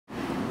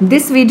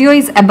This video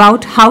is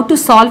about how to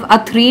solve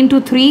a 3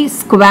 into 3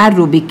 square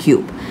Rubik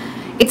cube.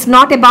 It's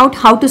not about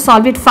how to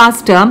solve it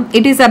faster,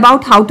 it is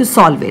about how to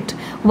solve it.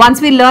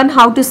 Once we learn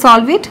how to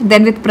solve it,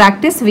 then with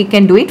practice we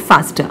can do it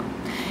faster.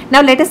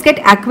 Now let us get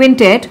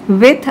acquainted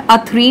with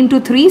a 3 into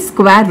 3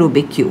 square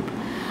Rubik cube.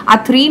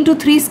 A 3 into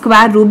 3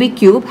 square Rubik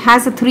cube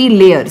has 3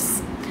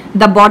 layers.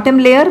 The bottom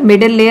layer,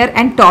 middle layer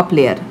and top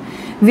layer.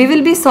 We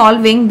will be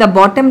solving the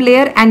bottom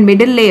layer and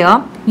middle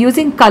layer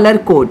using color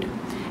code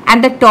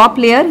and the top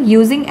layer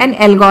using an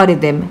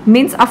algorithm,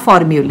 means a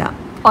formula.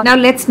 Now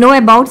let's know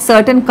about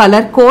certain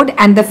color code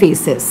and the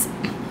faces.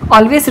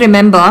 Always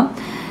remember,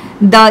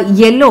 the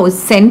yellow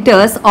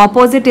centers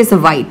opposite is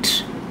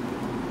white.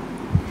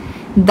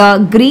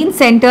 The green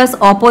centers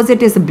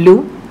opposite is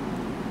blue.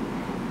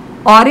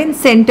 Orange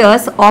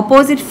centers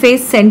opposite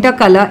face center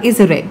color is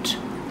red.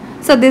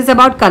 So this is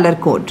about color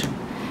code.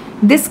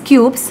 This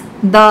cubes,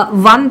 the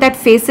one that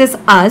faces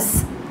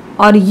us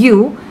or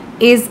you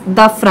is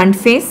the front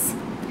face.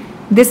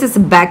 This is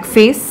back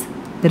face,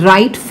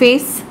 right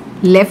face,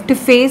 left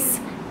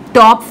face,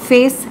 top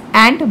face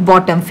and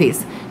bottom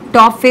face.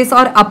 Top face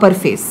or upper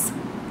face.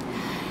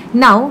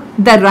 Now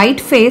the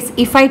right face,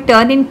 if I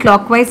turn in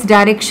clockwise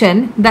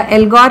direction, the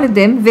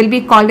algorithm will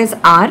be called as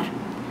R.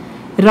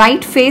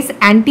 Right face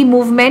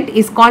anti-movement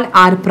is called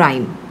R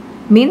prime,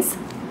 means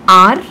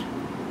R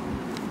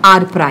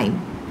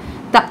prime.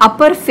 The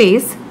upper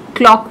face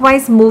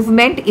clockwise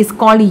movement is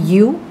called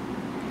U.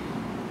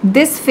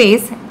 This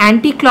face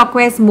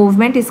anti-clockwise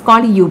movement is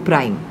called U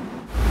prime.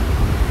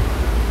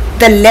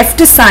 The left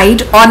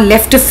side or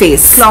left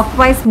face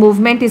clockwise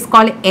movement is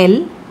called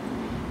L.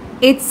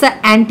 Its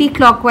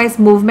anti-clockwise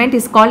movement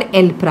is called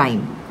L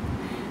prime.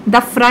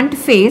 The front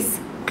face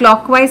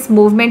clockwise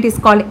movement is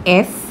called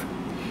F.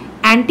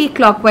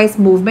 Anti-clockwise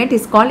movement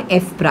is called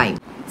F prime.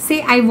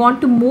 Say I want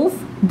to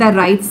move the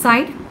right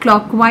side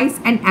clockwise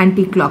and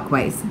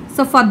anti-clockwise.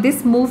 So for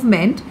this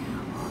movement,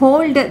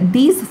 hold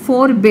these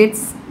 4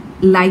 bits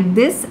like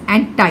this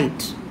and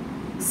tight,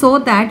 so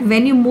that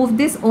when you move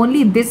this,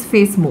 only this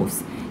face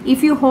moves.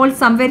 If you hold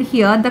somewhere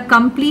here, the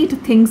complete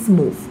things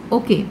move.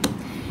 Okay.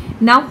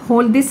 Now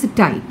hold this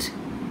tight.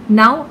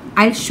 Now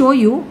I'll show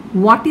you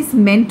what is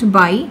meant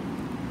by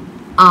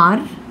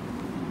R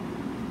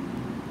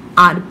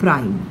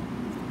prime.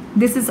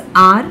 This is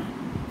R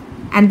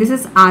and this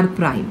is R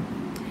prime.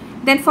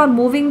 Then for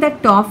moving the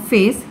top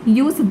face,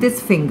 use this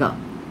finger.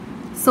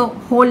 So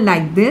hold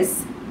like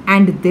this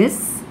and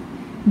this.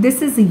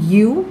 This is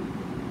U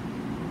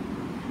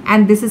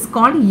and this is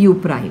called U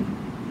prime.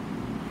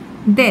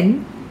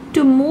 Then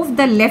to move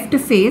the left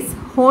face,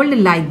 hold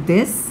like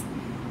this.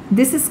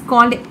 This is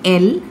called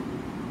L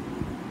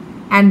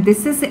and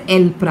this is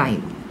L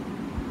prime.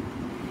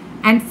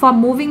 And for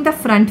moving the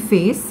front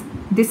face,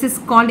 this is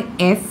called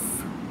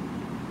F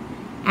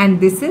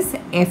and this is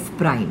F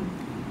prime.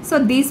 So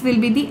these will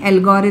be the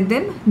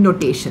algorithm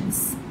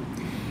notations.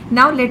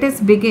 Now let us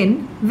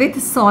begin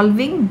with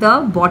solving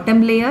the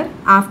bottom layer.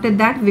 After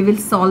that we will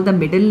solve the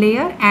middle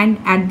layer and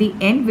at the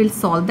end we'll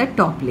solve the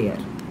top layer.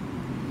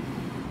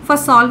 For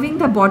solving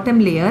the bottom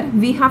layer,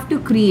 we have to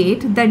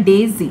create the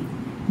daisy.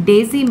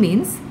 Daisy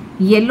means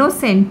yellow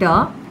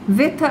center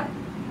with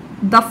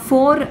the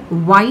 4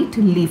 white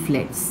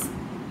leaflets.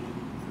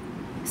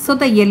 So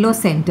the yellow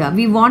center,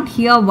 we want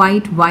here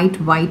white,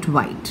 white, white,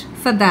 white.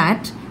 For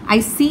that, I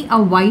see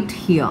a white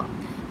here.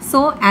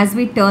 So as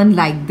we turn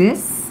like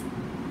this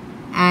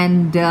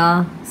and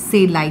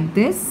say like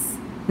this,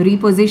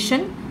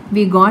 reposition,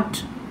 we got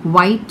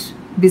white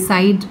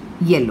beside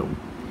yellow.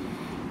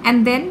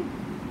 And then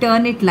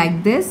turn it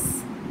like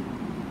this,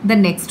 the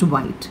next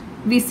white.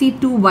 We see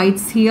 2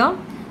 whites here.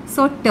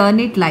 So turn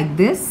it like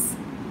this.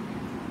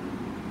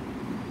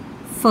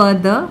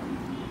 Further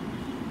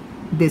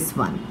this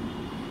one.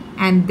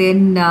 And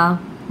then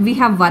we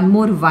have one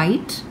more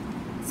white.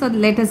 So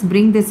let us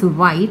bring this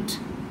white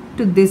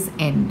to this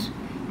end.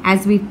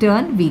 As we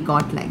turn, we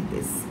got like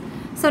this.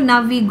 So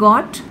now we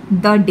got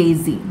the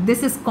daisy.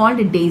 This is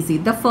called daisy,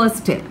 the first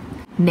step.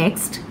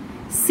 Next,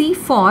 see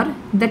for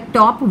the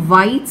top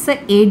white's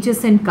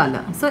adjacent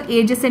color. So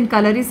adjacent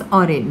color is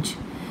orange.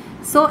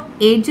 So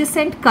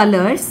adjacent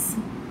colors,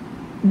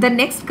 the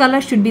next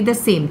color should be the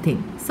same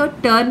thing. So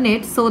turn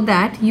it so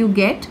that you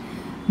get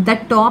the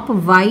top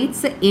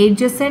white's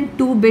adjacent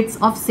 2 bits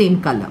of same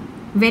color.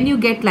 When you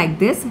get like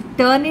this,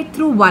 turn it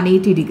through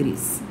 180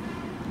 degrees.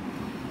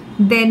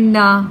 Then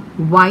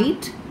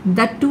white,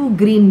 the 2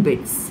 green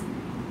bits,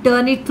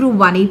 turn it through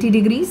 180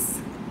 degrees.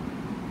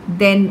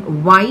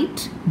 Then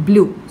white,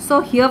 blue.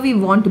 So here we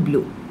want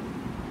blue.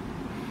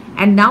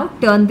 And now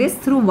turn this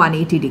through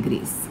 180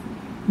 degrees.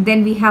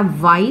 Then we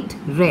have white,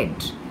 red.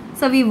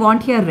 So we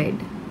want here red.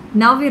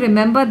 Now we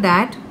remember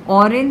that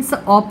orange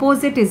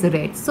opposite is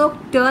red. So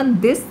turn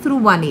this through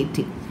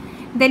 180.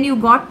 Then you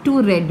got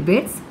 2 red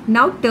bits.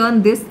 Now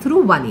turn this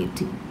through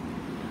 180.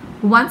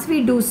 Once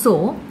we do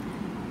so,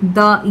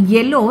 the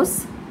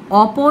yellow's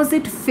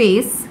opposite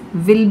face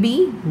will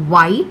be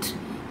white,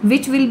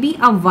 which will be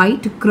a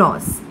white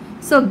cross.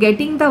 So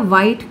getting the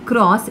white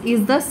cross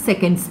is the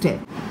second step.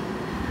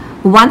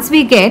 Once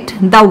we get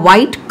the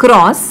white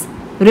cross,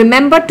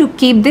 remember to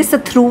keep this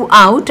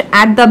throughout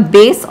at the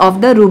base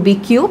of the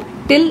Rubik cube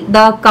till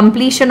the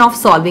completion of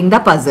solving the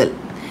puzzle.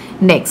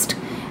 Next,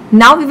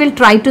 now we will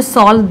try to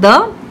solve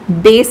the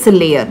base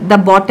layer, the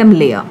bottom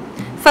layer.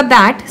 For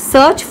that,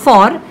 search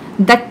for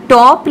the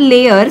top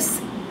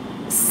layer's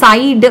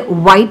side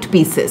white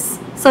pieces.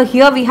 So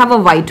here we have a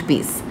white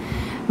piece.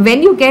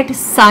 When you get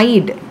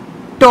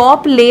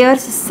top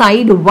layer's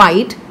side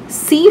white,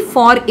 see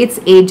for its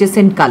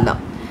adjacent color.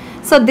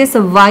 So this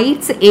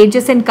white's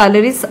adjacent color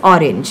is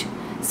orange.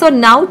 So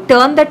now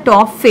turn the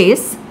top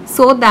face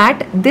so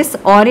that this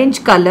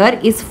orange color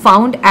is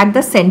found at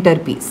the center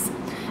piece.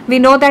 We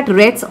know that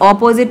red's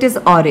opposite is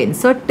orange.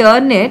 So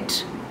turn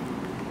it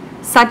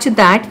such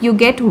that you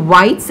get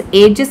white's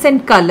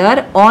adjacent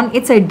color on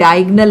its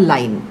diagonal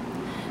line.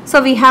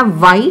 So we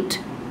have white,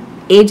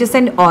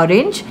 adjacent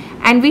orange,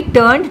 and we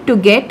turned to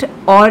get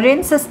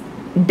orange's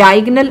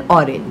diagonal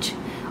orange.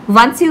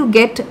 Once you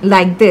get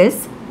like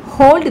this,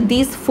 hold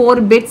these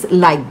 4 bits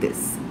like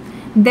this.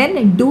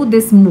 Then do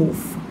this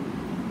move.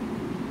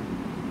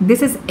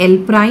 This is L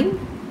prime,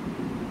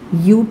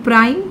 U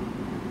prime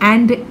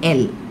and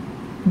L.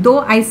 Though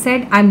I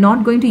said I'm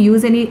not going to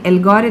use any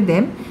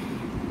algorithm,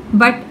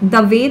 but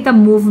the way the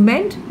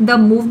movement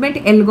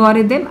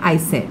algorithm I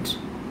said.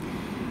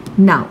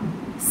 Now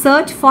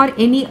search for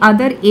any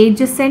other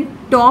adjacent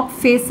top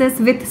faces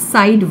with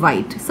side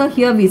white. So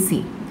here we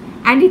see,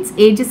 and its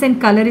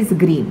adjacent color is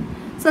green.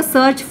 So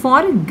search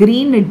for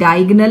green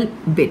diagonal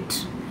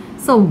bit.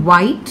 So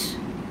white,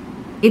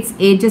 its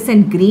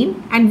adjacent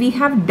green, and we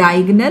have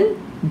diagonal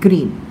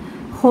green.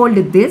 Hold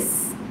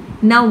this.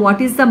 Now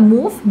what is the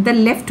move? The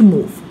left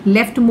move.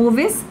 Left move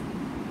is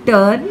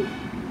turn,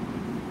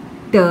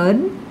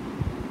 turn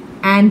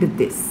and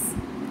this.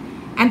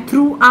 And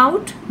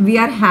throughout we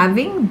are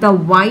having the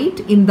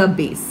white in the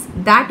base.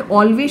 That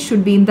always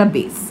should be in the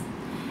base.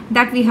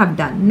 That we have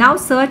done. Now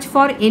search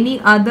for any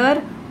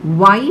other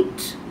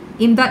white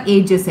in the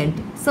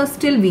adjacent. So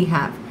still we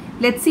have.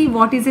 Let's see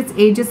what is its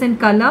adjacent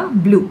color.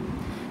 Blue.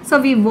 So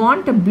we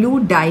want a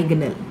blue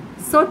diagonal.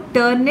 So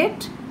turn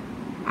it.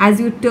 As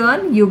you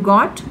turn, you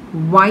got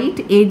white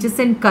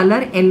adjacent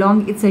color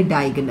along its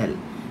diagonal.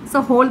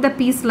 So hold the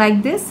piece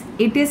like this.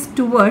 It is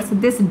towards,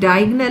 this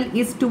diagonal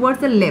is towards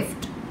the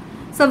left.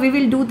 So we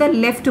will do the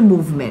left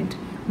movement.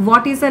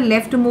 What is a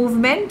left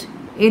movement?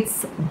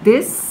 It's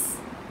this,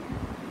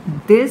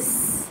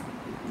 this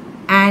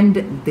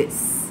and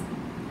this.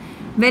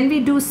 When we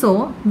do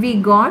so, we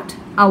got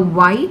a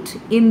white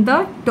in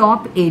the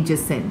top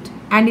adjacent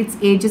and its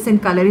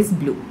adjacent color is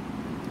blue.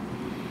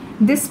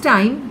 This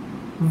time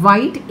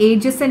white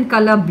adjacent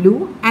color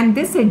blue, and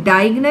this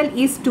diagonal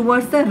is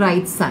towards the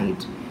right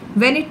side.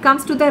 When it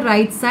comes to the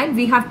right side,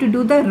 we have to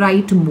do the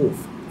right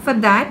move. For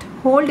that,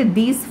 hold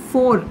these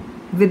 4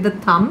 with the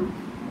thumb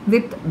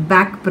with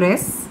back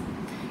press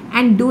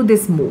and do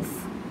this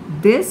move.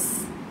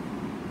 This,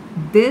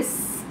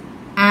 this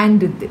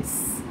and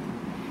this.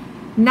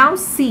 Now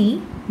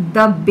see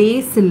the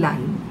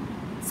baseline.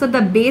 So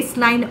the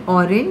baseline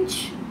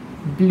orange,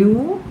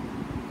 blue,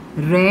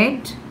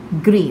 red,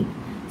 green.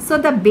 So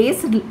the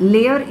base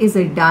layer is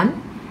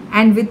done,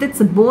 and with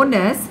its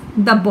bonus,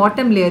 the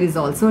bottom layer is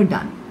also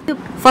done.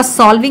 For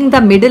solving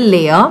the middle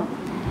layer,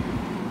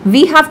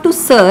 we have to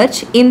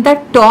search in the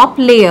top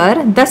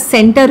layer the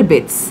center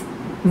bits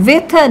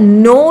with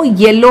no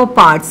yellow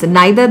parts,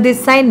 neither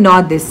this side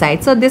nor this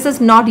side. So this is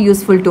not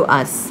useful to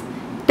us.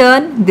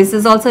 Turn, this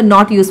is also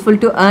not useful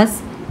to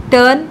us.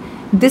 Turn,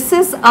 this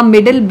is a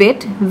middle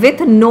bit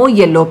with no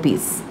yellow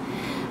piece.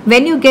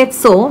 When you get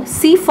so,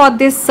 see for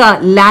this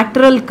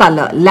lateral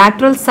color,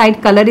 lateral side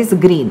color is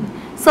green.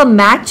 So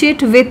match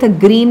it with a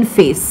green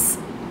face.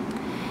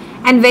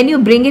 And when you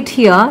bring it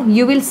here,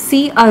 you will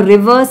see a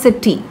reverse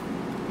T.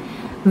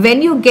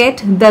 When you get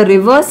the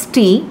reverse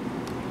T,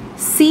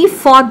 see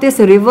for this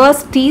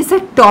reverse T's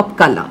top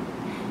color.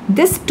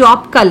 This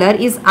top color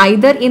is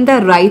either in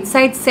the right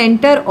side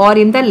center or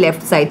in the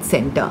left side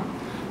center.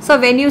 So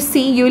when you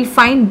see, you will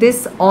find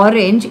this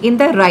orange in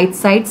the right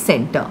side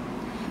center.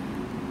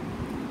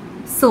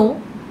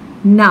 So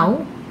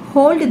now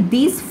hold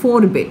these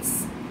 4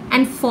 bits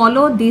and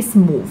follow this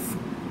move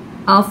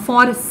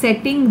for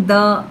setting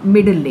the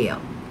middle layer.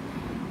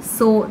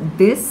 So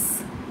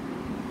this,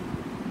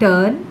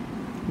 turn,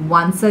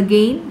 once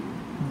again,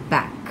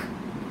 back.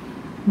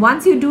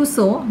 Once you do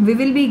so, we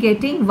will be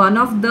getting one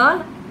of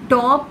the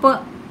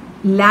top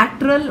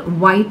lateral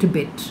white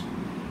bit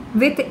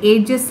with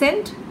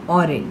adjacent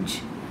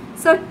orange.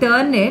 So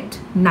turn it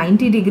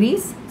 90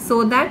 degrees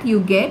so that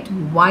you get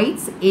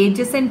white's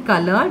adjacent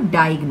color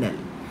diagonal.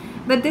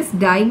 But this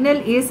diagonal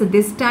is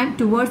this time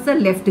towards the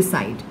left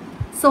side.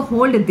 So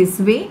hold this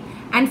way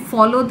and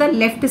follow the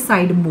left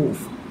side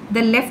move.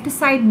 The left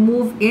side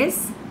move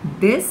is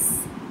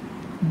this,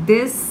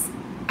 this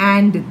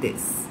and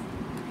this.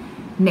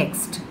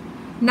 Next,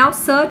 now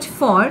search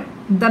for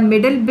the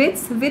middle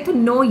bits with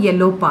no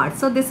yellow part.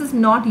 So this is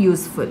not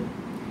useful.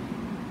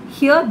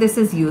 Here this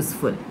is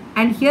useful,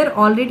 and here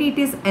already it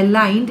is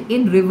aligned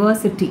in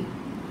reverse T.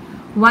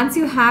 Once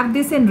you have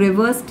this in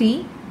reverse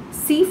T,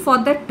 see for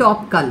the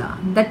top color.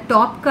 The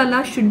top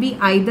color should be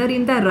either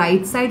in the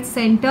right side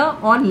center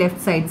or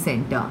left side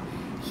center.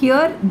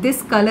 Here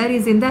this color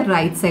is in the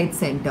right side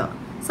center.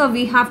 So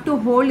we have to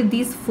hold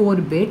these 4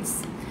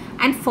 bits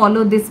and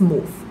follow this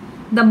move.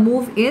 The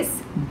move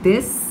is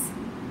this,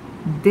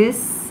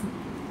 this,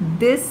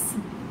 this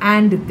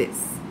and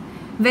this.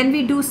 When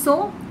we do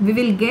so, we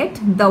will get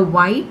the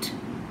white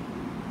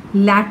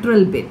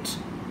lateral bit.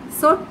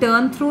 So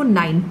turn through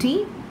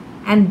 90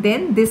 and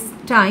then this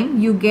time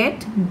you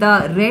get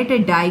the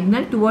red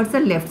diagonal towards the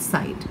left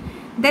side.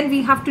 Then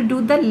we have to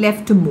do the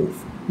left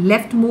move.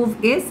 Left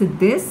move is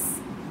this,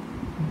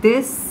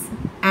 this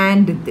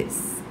and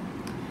this.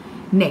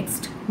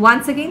 Next,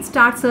 once again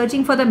start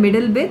searching for the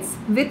middle bits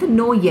with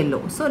no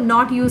yellow. So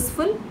not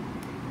useful,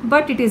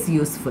 but it is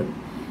useful.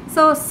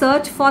 So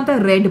search for the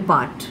red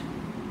part.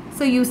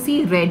 So you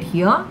see red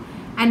here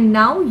and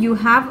now you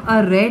have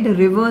a red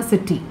reverse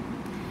T.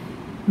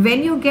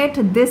 When you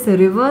get this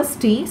reverse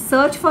T,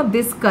 search for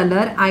this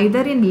color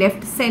either in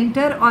left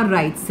center or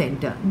right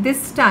center.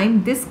 This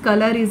time this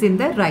color is in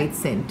the right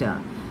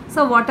center.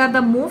 So what are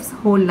the moves?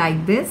 Hold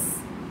like this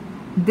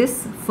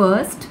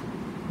first,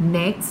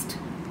 next,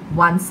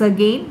 once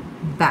again,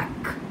 back.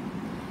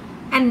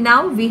 And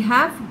now we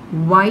have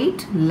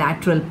white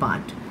lateral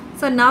part.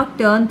 So now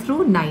turn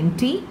through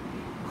 90,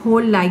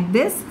 hold like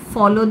this,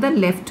 follow the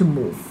left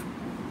move.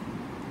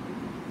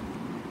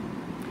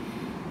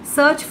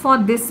 Search for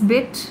this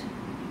bit,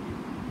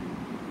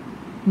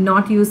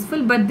 not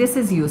useful, but this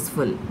is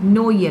useful,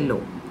 no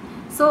yellow.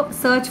 So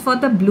search for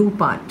the blue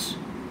part.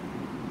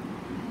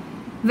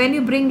 When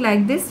you bring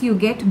like this, you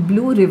get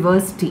blue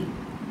reverse T.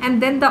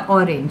 And then the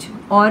orange.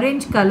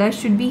 Orange color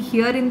should be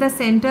here in the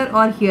center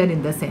or here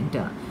in the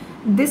center.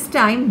 This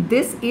time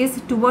this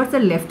is towards the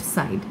left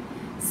side.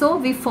 So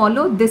we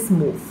follow this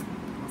move.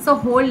 So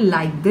hold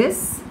like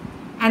this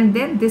and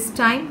then this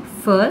time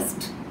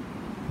first,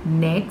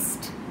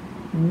 next,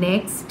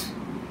 next,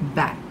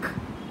 back.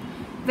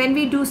 When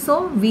we do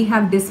so, we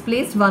have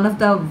displaced one of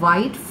the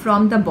white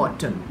from the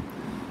bottom.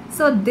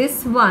 So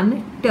this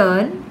one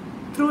turn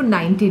through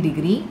 90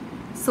 degree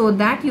so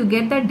that you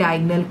get the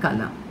diagonal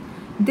color.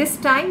 This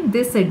time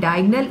this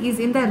diagonal is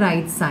in the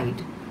right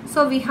side.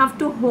 So we have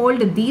to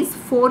hold these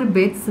 4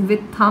 bits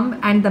with thumb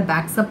and the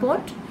back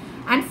support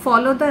and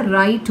follow the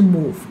right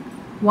move.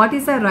 What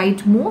is the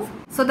right move?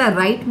 So the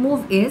right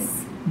move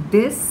is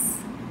this,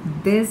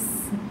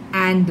 this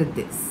and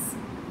this.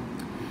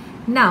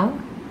 Now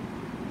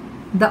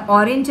the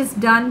orange is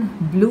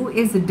done, blue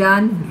is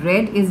done,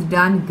 red is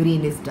done,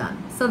 green is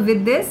done. So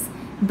with this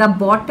the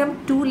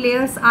bottom 2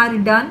 layers are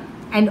done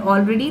and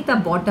already the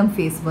bottom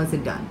face was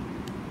done.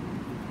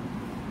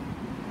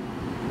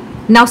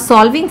 Now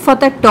solving for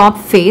the top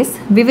face,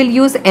 we will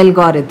use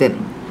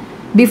algorithm.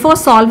 Before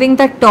solving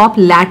the top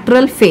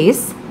lateral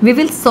face, we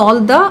will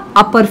solve the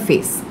upper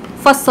face.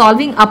 For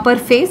solving upper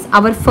face,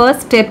 our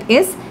first step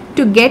is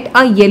to get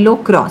a yellow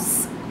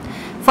cross.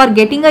 For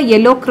getting a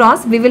yellow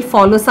cross, we will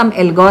follow some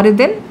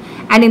algorithm,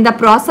 and in the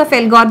process of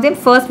algorithm,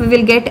 first we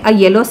will get a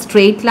yellow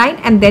straight line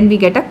and then we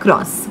get a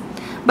cross.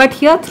 But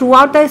here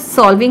throughout the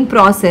solving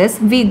process,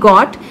 we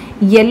got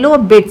yellow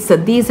bits,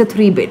 these are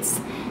 3 bits.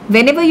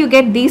 Whenever you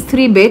get these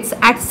 3 bits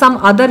at some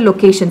other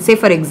location, say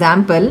for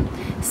example,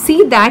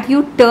 see that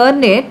you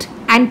turn it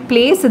and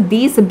place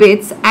these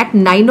bits at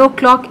 9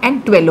 o'clock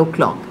and 12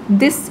 o'clock.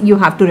 This you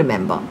have to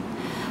remember.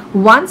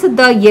 Once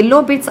the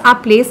yellow bits are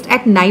placed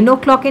at 9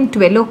 o'clock and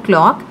 12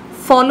 o'clock,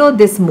 follow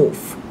this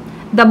move.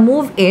 The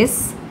move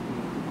is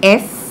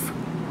F,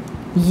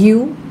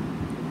 U,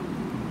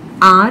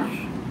 R,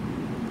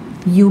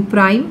 U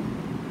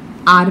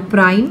prime, R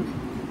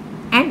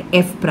prime and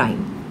F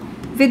prime.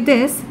 With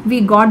this,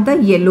 we got the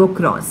yellow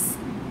cross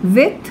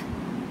with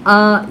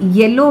a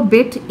yellow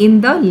bit in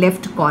the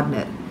left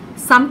corner.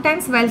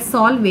 Sometimes while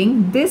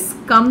solving, this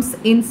comes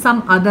in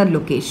some other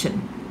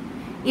location.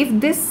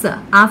 If this,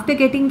 after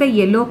getting the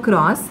yellow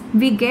cross,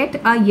 we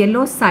get a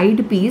yellow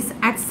side piece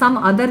at some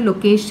other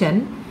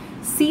location,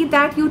 see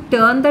that you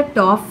turn the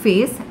top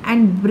face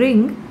and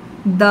bring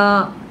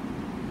the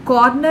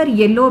corner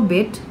yellow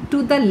bit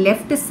to the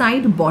left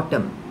side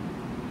bottom.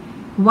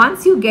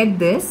 Once you get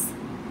this,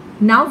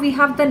 now we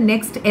have the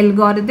next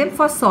algorithm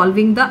for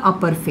solving the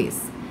upper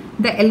face.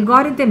 The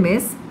algorithm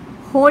is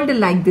hold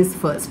like this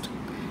first.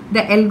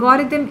 The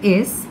algorithm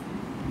is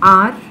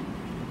R,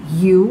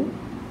 U,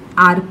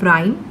 R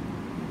prime,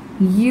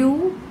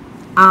 U,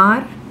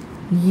 R,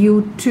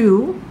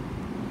 U2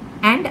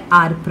 and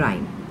R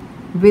prime.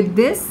 With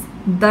this,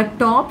 the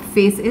top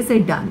face is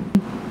done.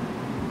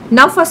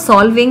 Now for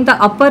solving the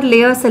upper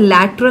layer's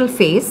lateral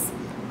face,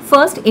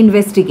 first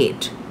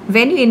investigate.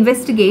 When you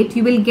investigate,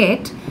 you will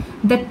get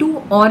the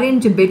 2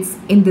 orange bits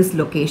in this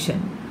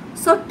location.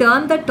 So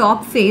turn the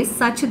top face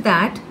such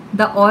that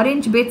the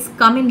orange bits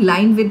come in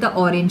line with the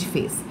orange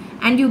face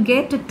and you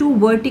get 2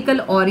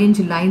 vertical orange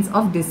lines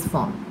of this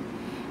form,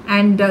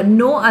 and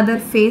no other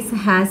face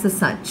has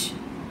such.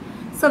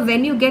 So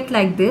when you get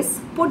like this,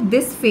 put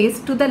this face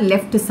to the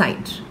left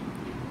side.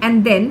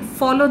 and then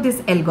follow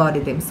this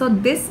algorithm. So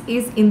this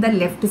is in the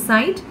left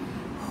side.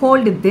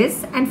 Hold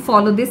this and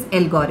follow this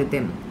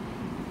algorithm.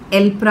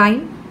 L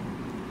prime,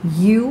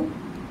 U,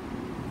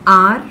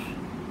 R,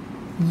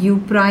 U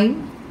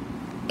prime,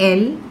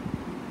 L,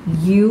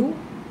 U,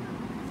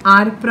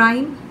 R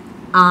prime,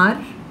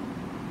 R,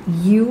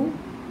 U,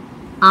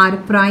 R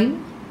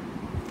prime,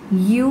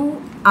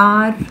 U,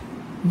 R,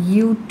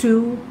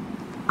 U2,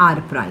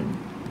 R prime.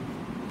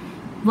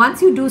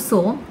 Once you do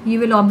so, you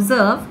will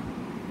observe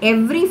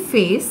every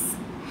face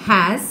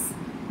has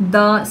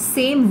the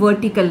same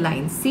vertical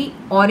line. See,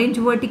 orange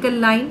vertical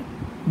line,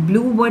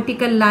 blue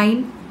vertical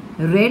line,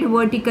 red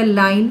vertical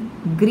line,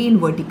 green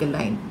vertical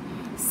line.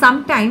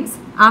 Sometimes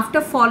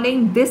after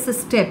following this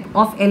step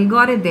of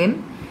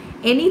algorithm,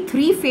 any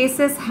three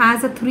faces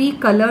has a three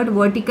colored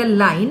vertical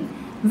line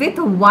with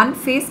one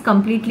face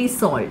completely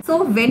solved.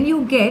 So when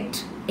you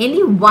get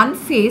any one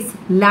face,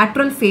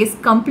 lateral face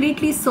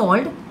completely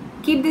solved,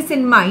 keep this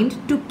in mind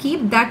to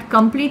keep that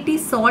completely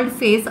solved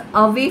face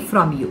away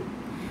from you.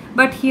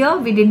 But here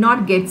we did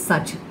not get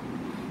such.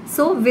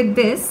 So with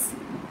this,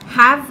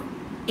 have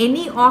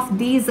any of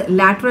these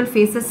lateral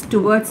faces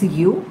towards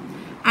you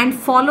and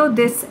follow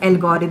this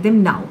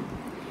algorithm now.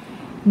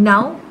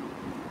 Now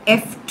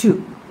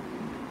F2,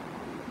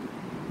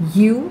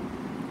 U,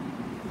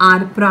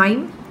 R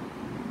prime,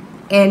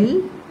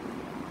 L,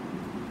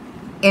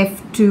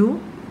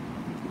 F2,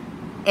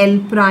 L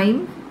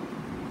prime,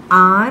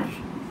 R,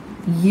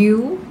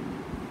 U,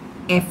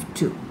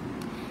 F2.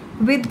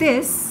 With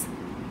this,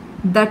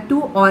 the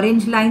two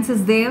orange lines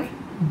is there,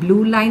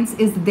 blue lines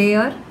is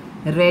there,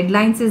 red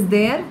lines is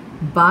there,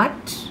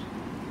 but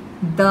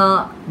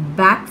the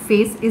back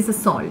face is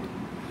solved.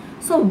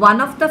 So one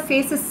of the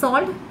face is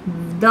solved,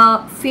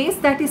 the face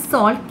that is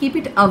solved, keep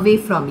it away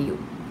from you.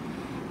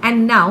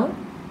 And now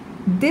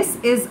this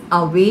is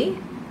away,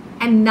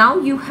 and now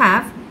you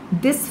have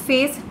this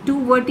face,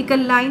 two vertical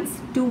lines,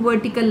 two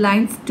vertical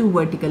lines, two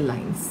vertical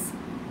lines.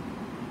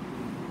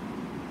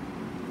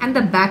 And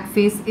the back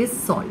face is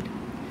solved.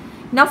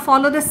 Now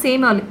follow the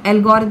same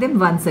algorithm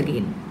once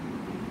again.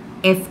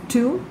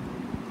 F2,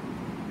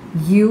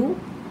 U,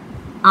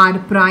 R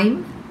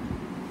prime,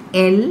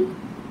 L,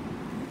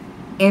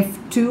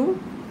 F2,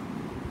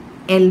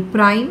 L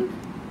prime,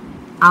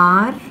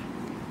 R,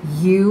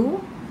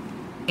 U,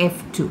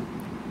 F2.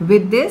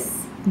 With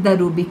this, the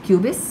Rubik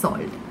cube is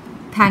solved.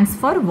 Thanks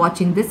for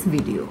watching this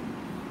video.